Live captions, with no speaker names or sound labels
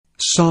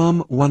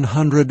Psalm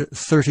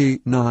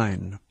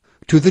 139.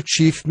 To the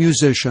chief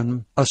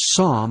musician, a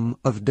psalm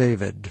of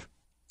David.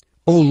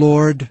 O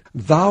Lord,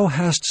 Thou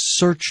hast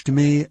searched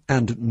me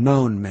and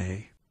known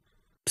me.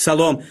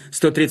 Псалом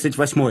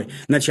 138,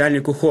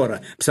 начальнику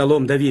хора,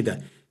 псалом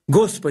Давида.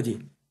 «Господи,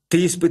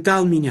 Ты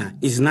испытал меня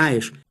и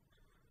знаешь».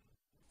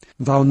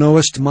 Thou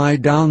knowest my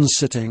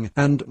downsitting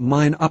and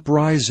mine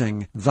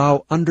uprising.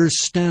 Thou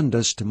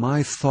understandest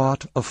my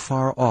thought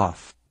afar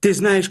off. Ты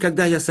знаешь,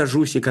 когда я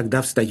сажусь и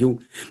когда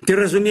встаю. Ты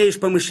разумеешь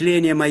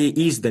помышления мои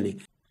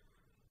издали.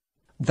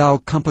 Thou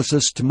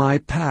compassest my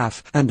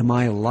path and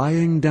my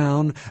lying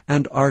down,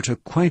 and art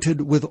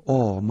acquainted with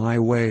all my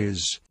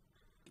ways.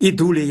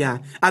 Иду ли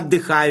я,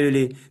 отдыхаю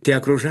ли, Ты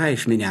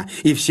окружаешь меня,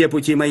 и все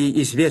пути мои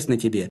известны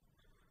Тебе.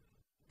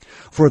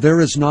 For there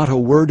is not a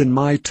word in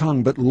my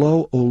tongue, but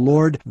lo, O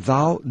Lord,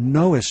 Thou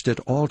knowest it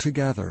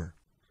altogether.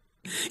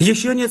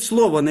 Еще нет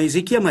слова на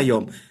языке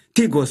моем.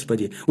 Ты,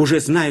 Господи, уже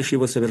знаешь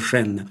его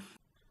совершенно.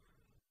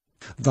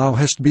 Thou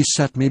hast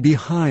beset me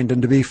behind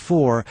and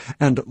before,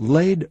 and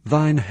laid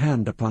Thine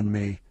hand upon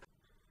me.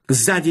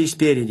 Сзади и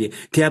спереди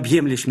Ты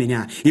объемлешь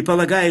меня и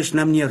полагаешь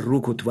на мне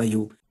руку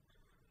Твою.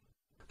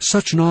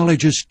 Such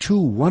knowledge is too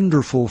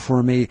wonderful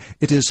for me.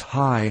 It is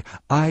high.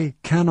 I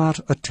cannot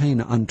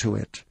attain unto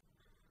it.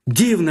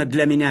 Дивно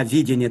для меня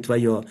видение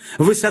Твое.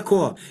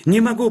 Высоко, не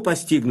могу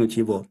постигнуть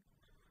его.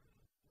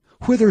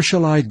 Whither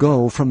shall I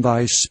go from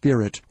Thy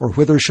Spirit, or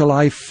whither shall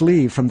I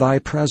flee from Thy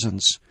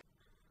presence?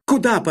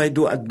 Куда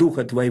пойду от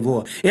Духа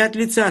Твоего и от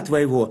лица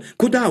Твоего?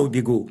 Куда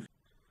убегу?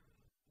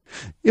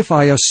 If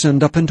I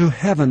ascend up into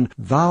heaven,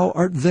 Thou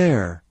art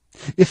there.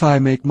 If I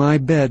make my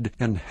bed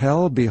in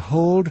hell,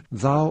 behold,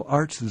 Thou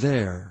art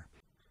there.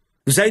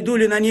 Взойду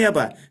ли на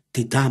небо?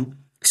 Ты там.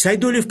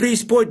 Сойду ли в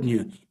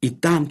преисподнюю? И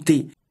там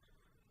Ты.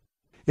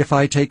 If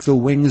I take the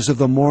wings of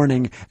the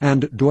morning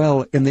and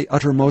dwell in the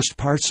uttermost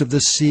parts of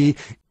the sea,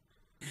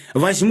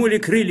 Возьму ли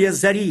крылья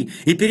зари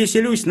и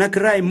переселюсь на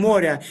край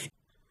моря?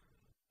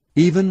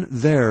 even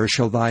there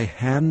shall Thy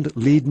hand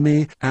lead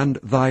me, and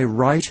Thy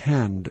right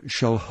hand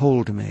shall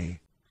hold me.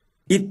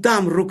 И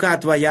там рука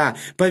Твоя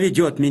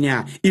поведет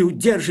меня, и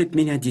удержит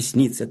меня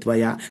десница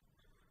Твоя.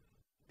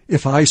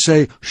 If I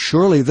say,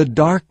 surely the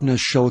darkness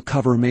shall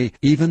cover me,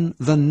 even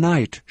the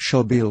night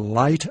shall be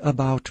light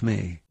about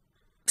me.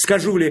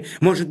 Скажу ли,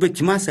 может быть,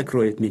 тьма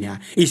сокроет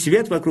меня, и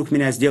свет вокруг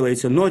меня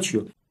сделается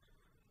ночью?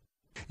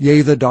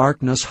 Yea, the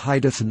darkness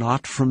hideth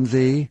not from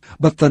Thee,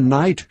 but the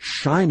night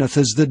shineth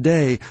as the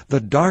day. The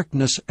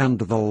darkness and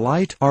the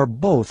light are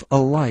both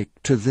alike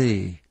to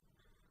Thee.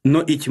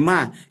 Но и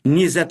тьма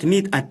не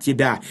затмит от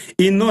Тебя,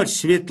 и ночь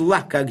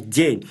светла, как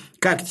день,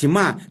 как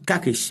тьма,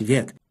 так и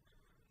свет.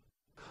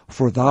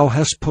 For Thou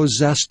hast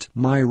possessed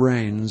my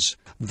reins.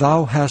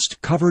 Thou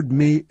hast covered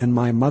me in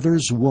my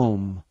mother's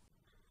womb.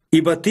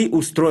 Ибо Ты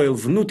устроил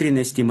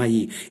внутренности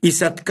мои и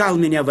соткал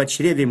меня в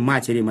чреве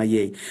матери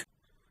моей.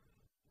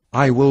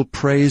 I will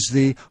praise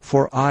Thee,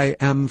 for I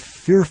am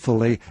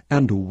fearfully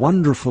and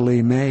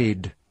wonderfully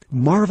made.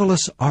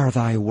 Marvelous are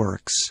Thy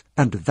works,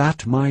 and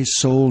that my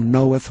soul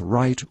knoweth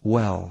right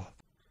well.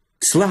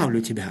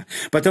 Славлю Тебя,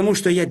 потому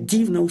что я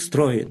дивно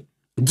устроен.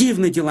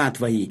 Дивны дела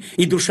Твои,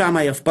 и душа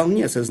моя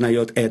вполне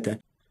сознает это.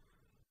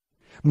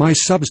 My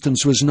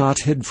substance was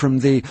not hid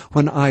from Thee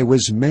when I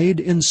was made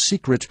in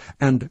secret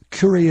and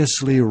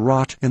curiously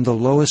wrought in the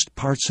lowest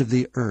parts of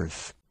the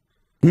earth.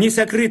 Не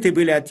сокрыты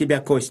были от Тебя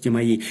кости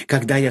мои,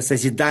 когда я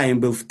созидаем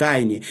был в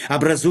тайне,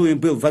 образуем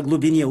был во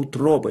глубине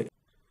утробы.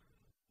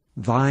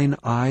 Thine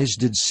eyes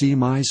did see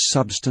my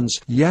substance,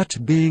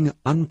 yet being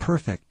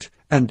unperfect,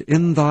 and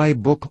in Thy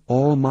book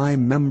all my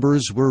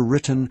members were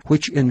written,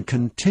 which in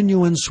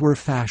continuance were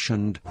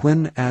fashioned,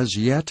 when as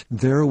yet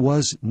there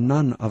was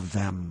none of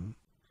them.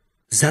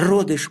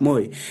 Зародыш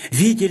мой,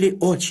 видели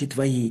очи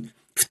Твои.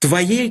 В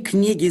Твоей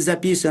книге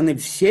записаны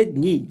все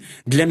дни,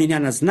 для меня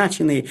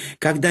назначенные,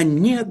 когда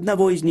ни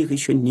одного из них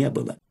еще не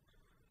было.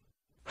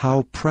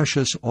 How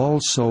precious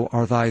also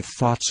are Thy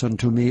thoughts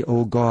unto me,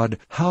 O God!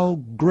 How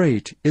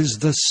great is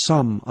the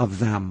sum of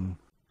them!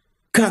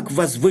 Как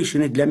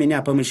возвышены для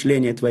меня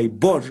помышления Твои,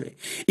 Боже,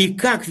 и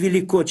как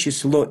велико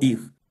число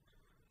их!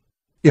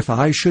 If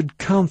I should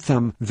count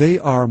them, they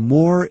are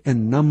more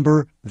in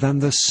number than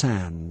the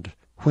sand.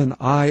 When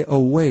I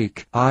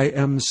awake, I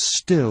am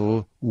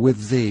still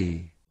with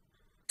Thee.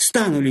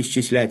 Стану ли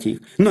исчислять их,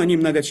 но они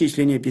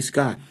многочисленнее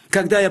песка.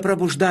 Когда я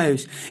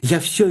пробуждаюсь, я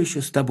все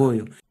еще с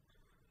Тобою.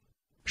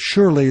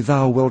 Surely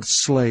Thou wilt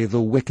slay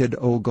the wicked,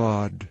 O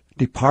God.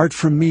 Depart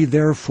from me,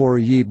 therefore,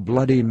 ye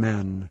bloody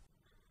men.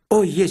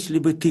 О, если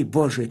бы Ты,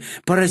 Боже,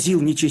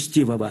 поразил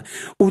нечестивого,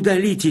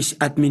 удалитесь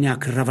от меня,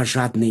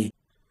 кровожадные.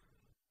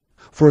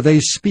 For they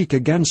speak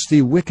against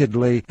Thee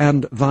wickedly,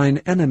 and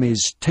Thine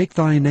enemies take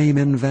Thy name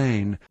in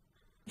vain.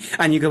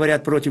 Они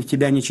говорят против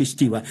Тебя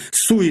нечестиво,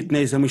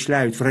 суетные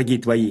замышляют враги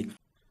Твои.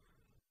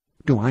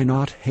 Do I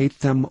not hate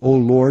them, O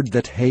Lord,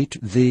 that hate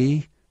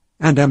Thee?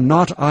 And am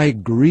not I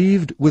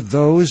grieved with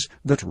those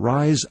that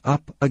rise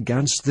up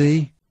against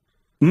Thee?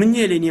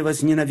 Мне ли не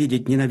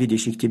возненавидеть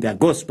ненавидящих Тебя,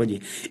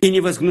 Господи, и не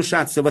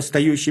возгнушаться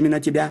восстающими на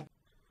Тебя?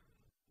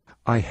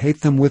 I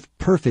hate them with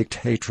perfect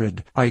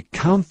hatred. I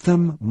count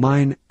them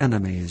mine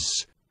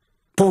enemies.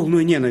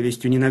 Полную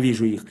ненавистью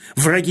ненавижу их.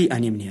 Враги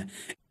они мне.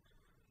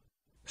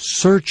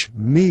 Search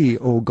me,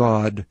 O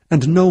God,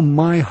 and know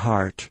my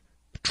heart.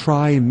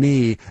 Try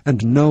me,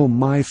 and know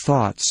my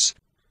thoughts.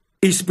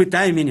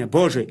 Испытай меня,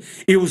 Боже,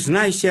 и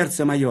узнай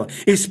сердце мое.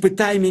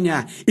 Испытай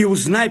меня, и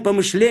узнай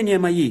помышления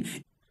мои.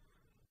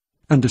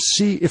 And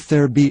see if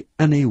there be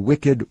any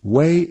wicked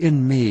way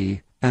in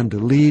me, and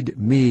lead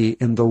me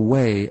in the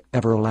way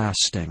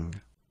everlasting.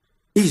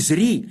 И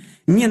зри,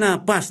 не на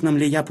опасном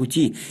ли я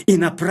пути, и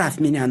направь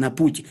меня на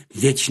путь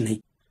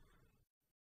вечный.